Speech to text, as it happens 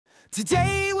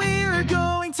Today we're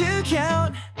going to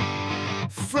count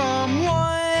from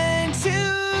 1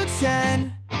 to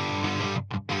 10.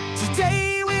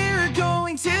 Today we're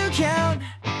going to count.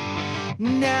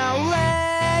 Now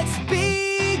let's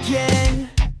begin.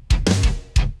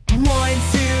 1,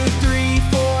 2, 3,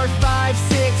 4, 5,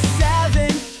 6, 7,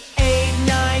 8,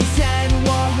 9, 10.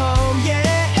 Whoa,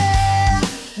 yeah.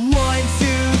 1,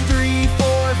 2, 3,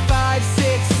 4, 5,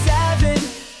 6, 7,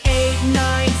 8,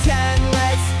 9, 10.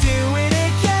 Let's do it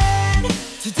again.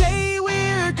 Today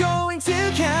we're going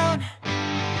to count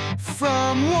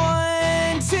from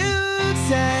 1 to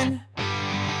 10.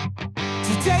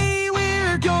 Today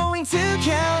we're going to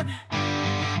count.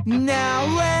 Now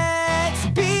let's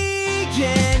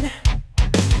begin.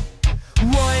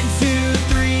 1, 2,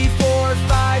 3, 4,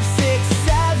 5, 6,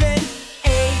 7,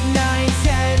 8, 9,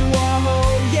 10.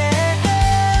 Whoa,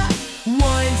 yeah. 1,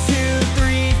 2,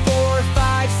 3, 4,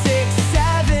 5, 6,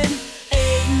 7,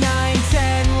 8, 9,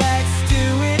 10. Let's do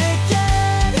it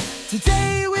again.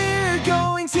 Today we're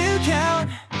going to count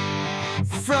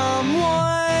from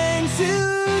 1 to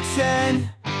 10.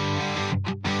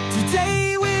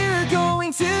 Today we're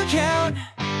going to count.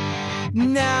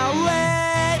 Now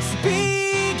let's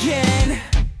begin.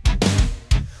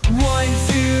 1,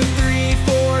 2, 3,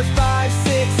 4, 5,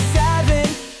 6, 7,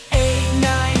 8,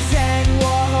 9, 10.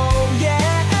 Whoa,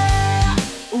 yeah.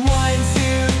 1,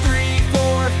 2, 3,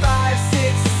 4, 5,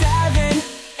 6, 7,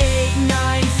 8,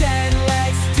 9, 10.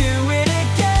 Let's do it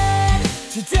again.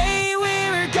 Today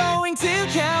we're going to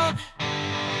count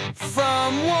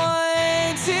from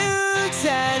 1 to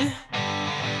 10.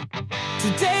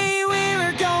 Today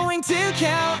we're going to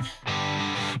count.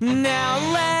 Now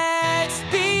let's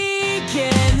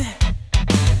begin.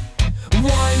 1,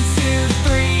 2,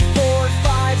 3, 4,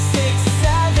 5, 6,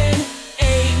 7,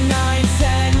 8, 9,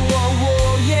 10. Whoa,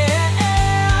 whoa,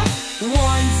 yeah. 1,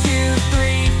 2,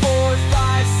 3, 4,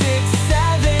 5, 6,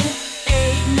 7,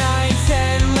 8, 9,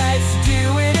 10. Let's do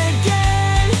it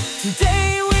again. Today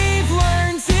we've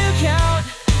learned to count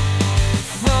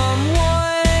from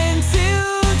 1 to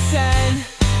 10.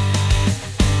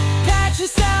 Pat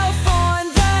yourself